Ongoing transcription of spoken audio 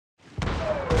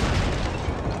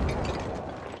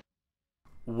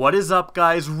What is up,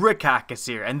 guys? Rickackis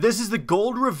here, and this is the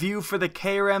gold review for the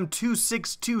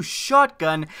KRM-262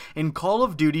 shotgun in Call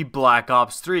of Duty Black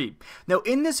Ops 3. Now,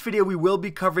 in this video, we will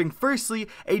be covering, firstly,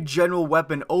 a general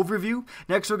weapon overview.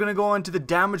 Next, we're going to go on to the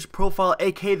damage profile,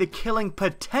 aka the killing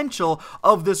potential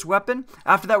of this weapon.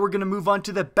 After that, we're going to move on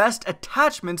to the best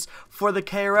attachments for the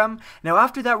KRM. Now,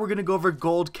 after that, we're going to go over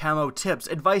gold camo tips,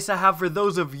 advice I have for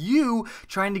those of you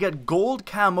trying to get gold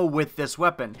camo with this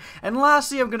weapon. And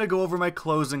lastly, I'm going to go over my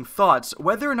closing thoughts,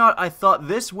 whether or not I thought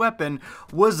this weapon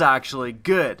was actually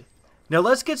good. Now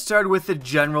let's get started with the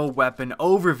general weapon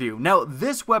overview. Now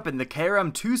this weapon, the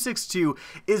KRM-262,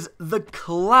 is the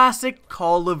classic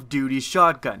Call of Duty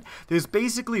shotgun. There's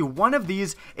basically one of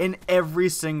these in every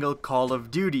single Call of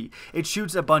Duty. It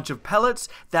shoots a bunch of pellets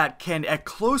that can, at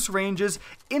close ranges,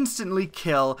 instantly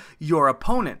kill your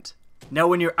opponent. Now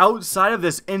when you're outside of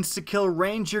this insta-kill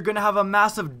range, you're going to have a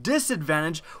massive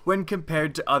disadvantage when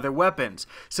compared to other weapons.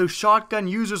 So shotgun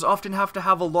users often have to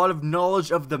have a lot of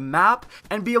knowledge of the map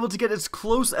and be able to get as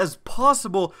close as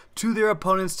possible to their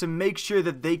opponents to make sure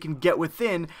that they can get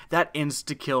within that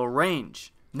insta-kill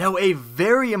range. Now, a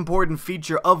very important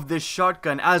feature of this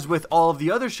shotgun, as with all of the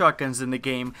other shotguns in the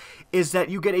game, is that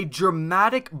you get a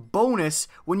dramatic bonus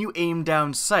when you aim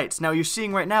down sights. Now, you're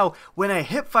seeing right now, when I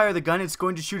hip fire the gun, it's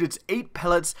going to shoot its 8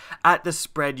 pellets at the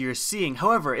spread you're seeing.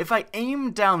 However, if I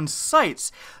aim down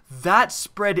sights, that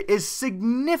spread is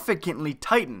significantly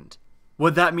tightened.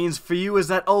 What that means for you is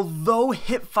that although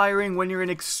hip firing when you're in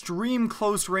extreme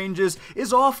close ranges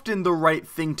is often the right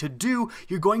thing to do,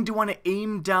 you're going to want to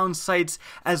aim down sights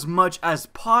as much as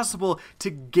possible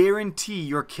to guarantee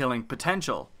your killing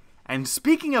potential. And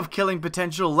speaking of killing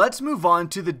potential, let's move on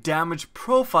to the damage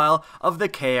profile of the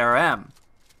KRM.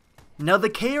 Now the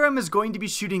KRM is going to be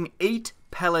shooting 8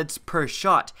 pellets per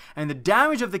shot, and the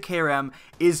damage of the KRM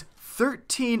is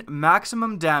 13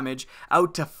 maximum damage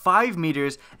out to 5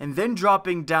 meters, and then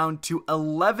dropping down to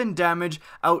 11 damage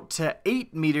out to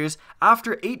 8 meters.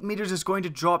 After 8 meters, it's going to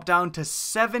drop down to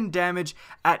 7 damage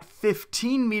at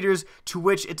 15 meters, to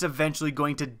which it's eventually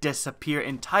going to disappear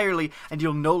entirely, and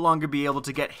you'll no longer be able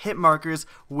to get hit markers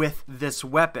with this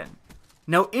weapon.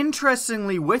 Now,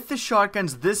 interestingly, with the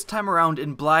shotguns this time around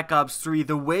in Black Ops 3,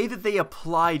 the way that they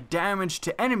apply damage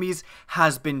to enemies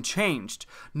has been changed.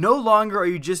 No longer are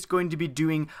you just going to be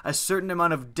doing a certain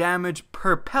amount of damage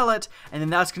per pellet, and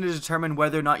then that's going to determine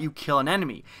whether or not you kill an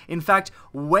enemy. In fact,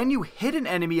 when you hit an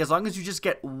enemy, as long as you just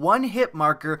get one hit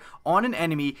marker on an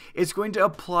enemy, it's going to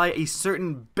apply a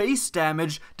certain base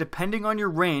damage depending on your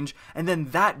range, and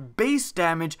then that base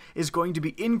damage is going to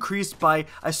be increased by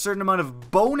a certain amount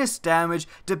of bonus damage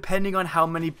depending on how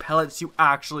many pellets you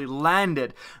actually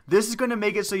landed. This is going to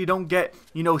make it so you don't get,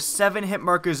 7 hit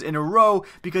markers in a row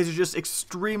because you're just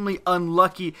extremely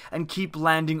unlucky and keep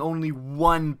landing only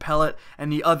 1 pellet,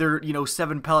 and the other,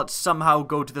 7 pellets somehow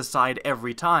go to the side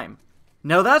every time.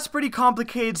 Now that's pretty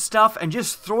complicated stuff, and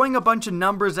just throwing a bunch of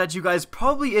numbers at you guys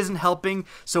probably isn't helping,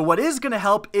 so what is going to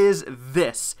help is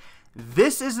this.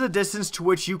 This is the distance to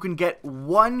which you can get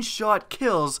one-shot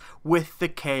kills with the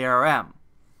KRM.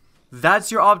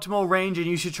 That's your optimal range, and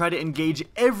you should try to engage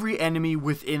every enemy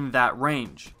within that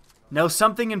range. Now,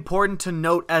 something important to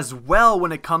note as well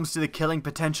when it comes to the killing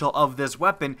potential of this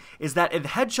weapon is that the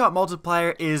headshot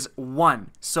multiplier is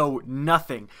 1, so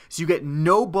nothing. So you get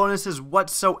no bonuses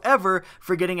whatsoever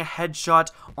for getting a headshot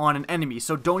on an enemy,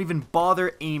 so don't even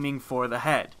bother aiming for the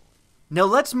head. Now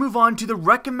let's move on to the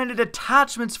recommended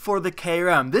attachments for the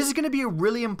KRM. This is going to be a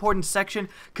really important section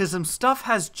because some stuff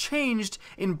has changed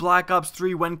in Black Ops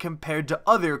 3 when compared to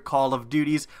other Call of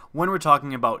Duties when we're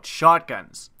talking about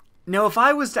shotguns. Now, if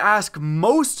I was to ask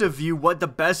most of you what the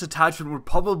best attachment would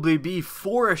probably be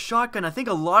for a shotgun, I think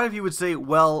a lot of you would say,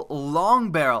 well,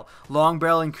 long barrel. Long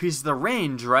barrel increases the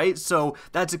range, right? So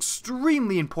that's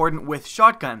extremely important with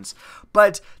shotguns.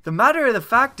 But the matter of the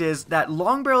fact is that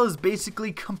long barrel is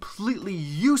basically completely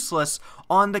useless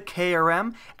on the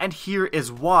KRM, and here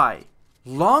is why.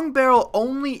 Long barrel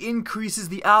only increases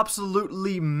the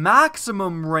absolutely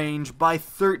maximum range by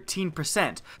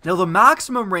 13%. Now the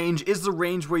maximum range is the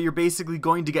range where you're basically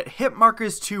going to get hit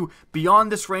markers to.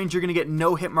 Beyond this range, you're going to get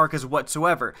no hit markers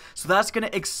whatsoever. So that's going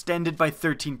to extend it by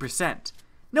 13%.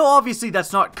 Now obviously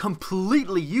that's not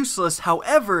completely useless,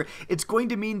 however, it's going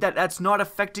to mean that that's not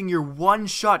affecting your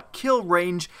one-shot kill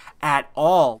range at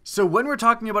all. So when we're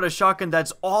talking about a shotgun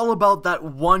that's all about that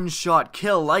one-shot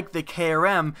kill like the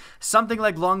KRM, something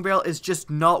like long barrel is just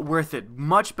not worth it.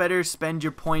 Much better spend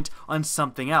your point on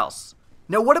something else.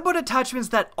 Now, what about attachments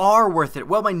that are worth it?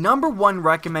 Well, my number one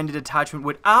recommended attachment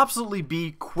would absolutely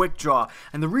be Quick Draw.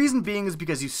 And the reason being is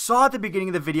because you saw at the beginning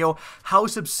of the video how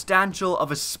substantial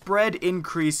of a spread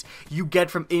increase you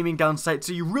get from aiming down sights.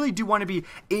 So you really do want to be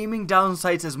aiming down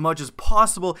sights as much as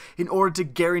possible in order to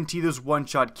guarantee those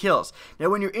one-shot kills. Now,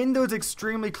 when you're in those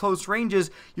extremely close ranges,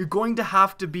 you're going to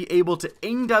have to be able to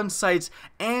aim down sights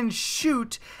and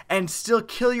shoot and still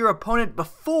kill your opponent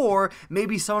before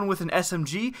maybe someone with an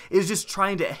SMG is just trying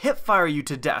to hip fire you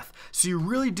to death. So you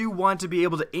really do want to be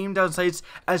able to aim down sights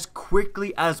as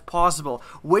quickly as possible.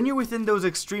 When you're within those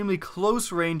extremely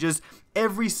close ranges,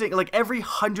 every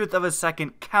hundredth of a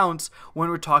second counts when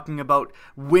we're talking about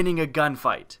winning a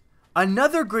gunfight.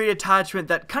 Another great attachment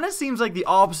that kind of seems like the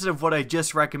opposite of what I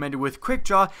just recommended with Quick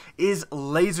Draw is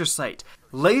Laser Sight.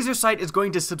 Laser Sight is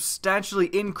going to substantially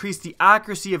increase the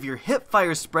accuracy of your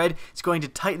hipfire spread. It's going to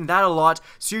tighten that a lot,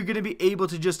 so you're going to be able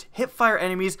to just hipfire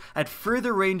enemies at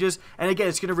further ranges, and again,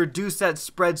 it's going to reduce that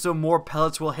spread so more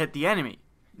pellets will hit the enemy.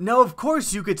 Now, of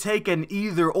course, you could take an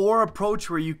either-or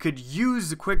approach where you could use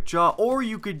the Quick Draw or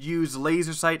you could use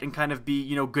Laser Sight and kind of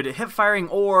be, good at hip firing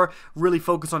or really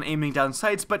focus on aiming down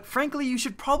sights, but frankly, you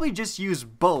should probably just use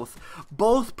both.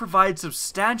 Both provide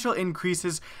substantial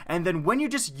increases, and then when you're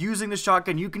just using the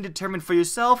shotgun, you can determine for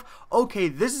yourself, okay,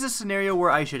 this is a scenario where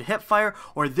I should hip fire,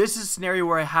 or this is a scenario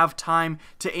where I have time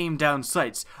to aim down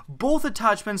sights. Both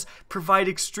attachments provide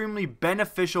extremely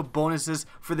beneficial bonuses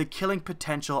for the killing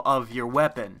potential of your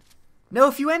weapon. Now,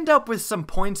 if you end up with some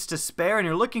points to spare and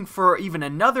you're looking for even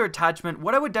another attachment,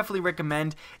 what I would definitely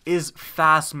recommend is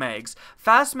Fast Mags.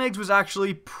 Fast Mags was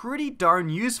actually pretty darn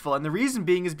useful, and the reason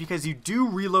being is because you do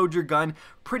reload your gun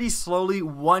pretty slowly,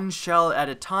 one shell at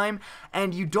a time,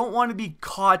 and you don't want to be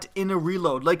caught in a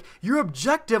reload. Like, your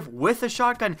objective with a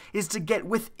shotgun is to get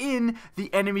within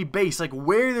the enemy base, like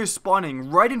where they're spawning,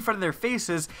 right in front of their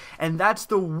faces, and that's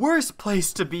the worst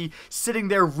place to be, sitting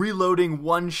there reloading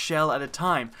one shell at a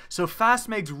time. So Fast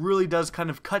Mags really does kind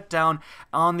of cut down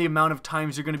on the amount of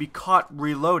times you're going to be caught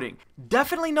reloading.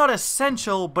 Definitely not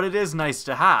essential, but it is nice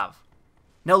to have.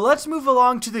 Now let's move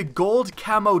along to the Gold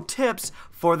Camo tips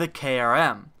for the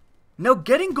KRM. Now,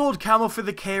 getting Gold Camo for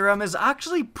the KRM is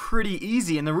actually pretty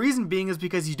easy, and the reason being is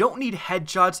because you don't need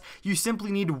headshots, you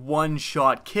simply need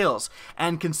one-shot kills.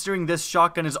 And considering this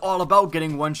shotgun is all about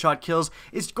getting one-shot kills,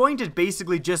 it's going to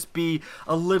basically just be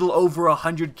a little over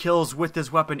 100 kills with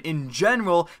this weapon in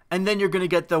general, and then you're going to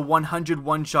get the 100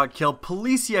 one-shot kill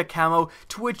Policia Camo,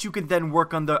 to which you can then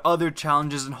work on the other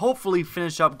challenges and hopefully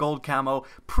finish up Gold Camo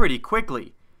pretty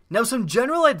quickly. Now, some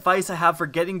general advice I have for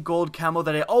getting Gold Camo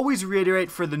that I always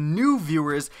reiterate for the new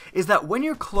viewers is that when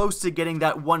you're close to getting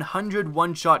that 100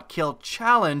 one-shot kill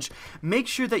challenge, make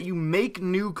sure that you make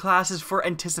new classes for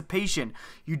anticipation.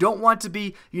 You don't want to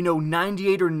be,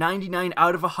 98 or 99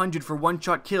 out of 100 for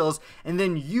one-shot kills and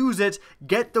then use it,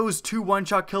 get those 2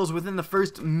 one-shot kills within the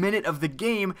first minute of the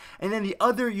game, and then the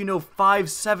other,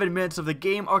 5-7 minutes of the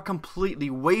game are completely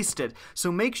wasted. So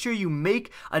make sure you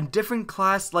make a different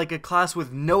class, like a class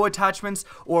with no attachments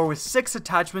or with 6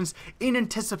 attachments, in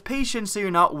anticipation so you're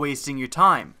not wasting your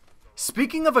time.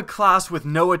 Speaking of a class with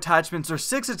no attachments or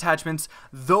 6 attachments,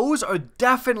 those are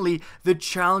definitely the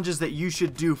challenges that you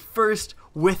should do first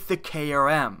with the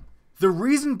KRM. The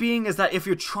reason being is that if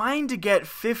you're trying to get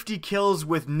 50 kills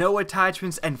with no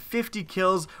attachments and 50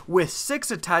 kills with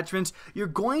 6 attachments, you're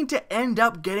going to end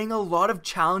up getting a lot of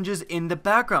challenges in the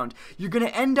background. You're going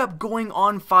to end up going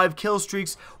on 5 kill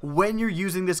streaks when you're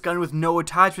using this gun with no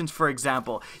attachments, for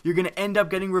example. You're going to end up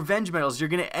getting revenge medals. You're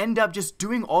going to end up just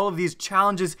doing all of these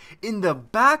challenges in the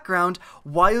background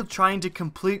while trying to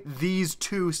complete these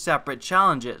 2 separate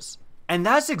challenges. And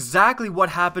that's exactly what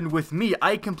happened with me.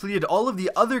 I completed all of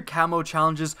the other camo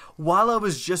challenges while I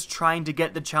was just trying to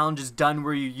get the challenges done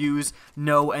where you use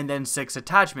no and then 6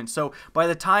 attachments. So by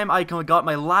the time I got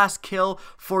my last kill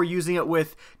for using it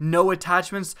with no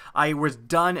attachments, I was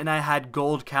done and I had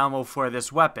Gold Camo for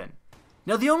this weapon.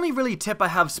 Now, the only really tip I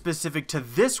have specific to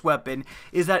this weapon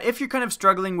is that if you're kind of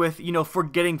struggling with, for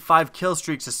getting 5 kill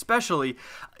streaks especially,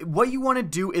 what you want to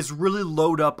do is really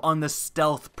load up on the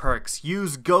stealth perks.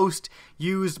 Use Ghost,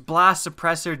 use Blast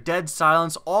Suppressor, Dead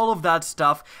Silence, all of that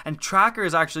stuff, and Tracker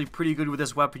is actually pretty good with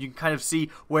this weapon. You can kind of see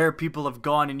where people have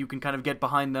gone and you can kind of get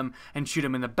behind them and shoot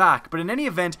them in the back. But in any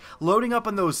event, loading up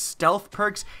on those stealth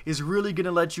perks is really going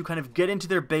to let you kind of get into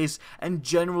their base and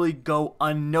generally go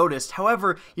unnoticed.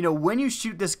 However, when you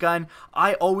shoot this gun,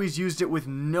 I always used it with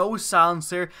no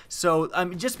silencer, so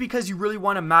just because you really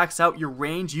want to max out your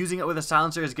range, using it with a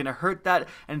silencer is is going to hurt that,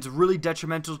 and it's really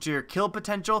detrimental to your kill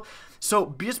potential.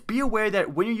 So just be aware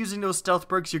that when you're using those stealth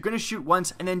perks, you're going to shoot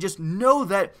once, and then just know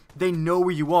that they know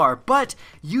where you are. But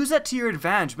use that to your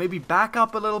advantage. Maybe back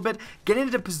up a little bit, get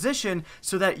into position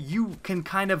so that you can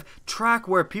kind of track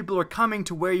where people are coming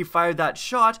to where you fired that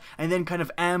shot, and then kind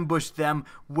of ambush them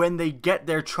when they get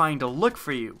there trying to look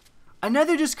for you.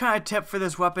 Another just kind of tip for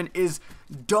this weapon is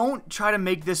don't try to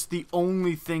make this the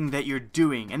only thing that you're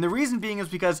doing. And the reason being is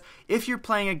because if you're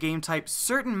playing a game type,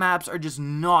 certain maps are just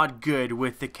not good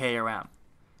with the KRM.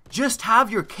 Just have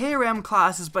your KRM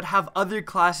classes, but have other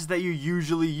classes that you're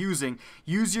usually using.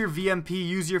 Use your VMP,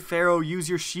 use your Pharaoh, use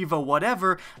your Shiva,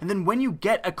 whatever, and then when you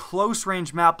get a close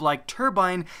range map like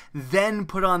Turbine, then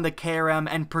put on the KRM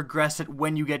and progress it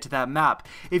when you get to that map.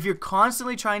 If you're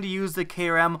constantly trying to use the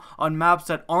KRM on maps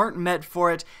that aren't meant for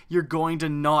it, you're going to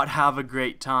not have a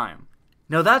great time.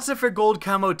 Now that's it for Gold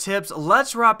Camo tips.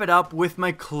 Let's wrap it up with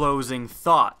my closing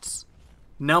thoughts.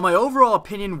 Now my overall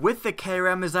opinion with the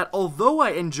KRM is that although I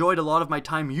enjoyed a lot of my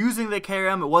time using the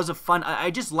KRM, it was a fun,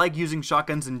 I just like using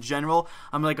shotguns in general.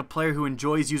 I'm like a player who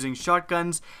enjoys using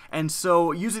shotguns, and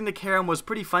so using the KRM was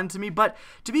pretty fun to me, but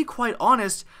to be quite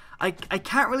honest, I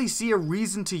can't really see a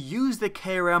reason to use the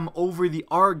KRM over the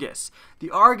Argus. The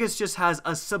Argus just has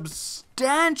a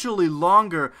substantially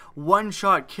longer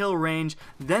one-shot kill range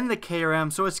than the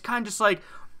KRM, so it's kind of just like,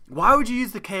 why would you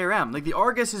use the KRM? Like, the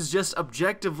Argus is just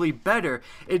objectively better.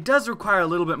 It does require a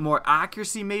little bit more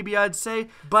accuracy, maybe I'd say,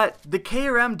 but the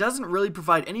KRM doesn't really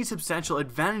provide any substantial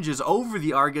advantages over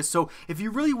the Argus, so if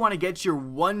you really want to get your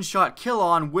one-shot kill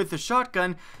on with a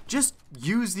shotgun, just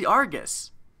use the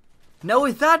Argus. Now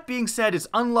with that being said, it's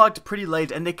unlocked pretty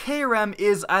late, and the KRM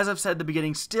is, as I've said at the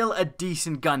beginning, still a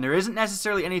decent gun. There isn't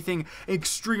necessarily anything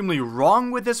extremely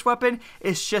wrong with this weapon,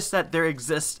 it's just that there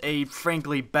exists a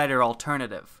frankly better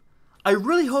alternative. I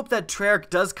really hope that Treyarch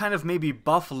does kind of maybe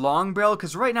buff long barrel,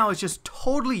 because right now it's just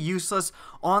totally useless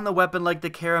on the weapon like the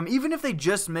KRM. Even if they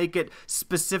just make it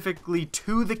specifically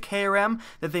to the KRM,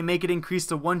 that they make it increase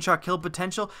the one-shot kill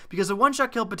potential, because the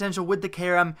one-shot kill potential with the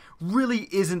KRM really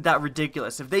isn't that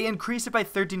ridiculous. If they increase it by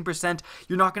 13%,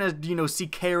 you're not gonna, see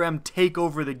KRM take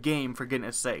over the game, for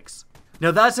goodness sakes. Now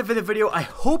that's it for the video. I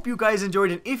hope you guys enjoyed,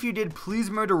 and if you did, please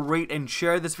remember to rate and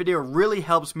share this video. It really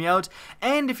helps me out.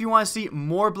 And if you want to see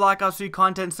more Black Ops 3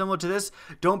 content similar to this,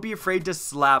 don't be afraid to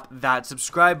slap that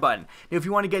subscribe button. Now, if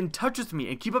you want to get in touch with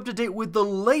me and keep up to date with the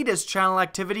latest channel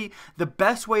activity, the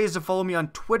best way is to follow me on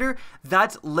Twitter.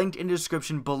 That's linked in the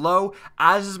description below,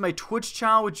 as is my Twitch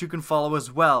channel, which you can follow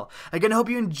as well. Again, I hope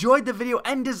you enjoyed the video,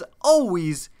 and as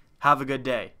always, have a good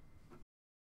day.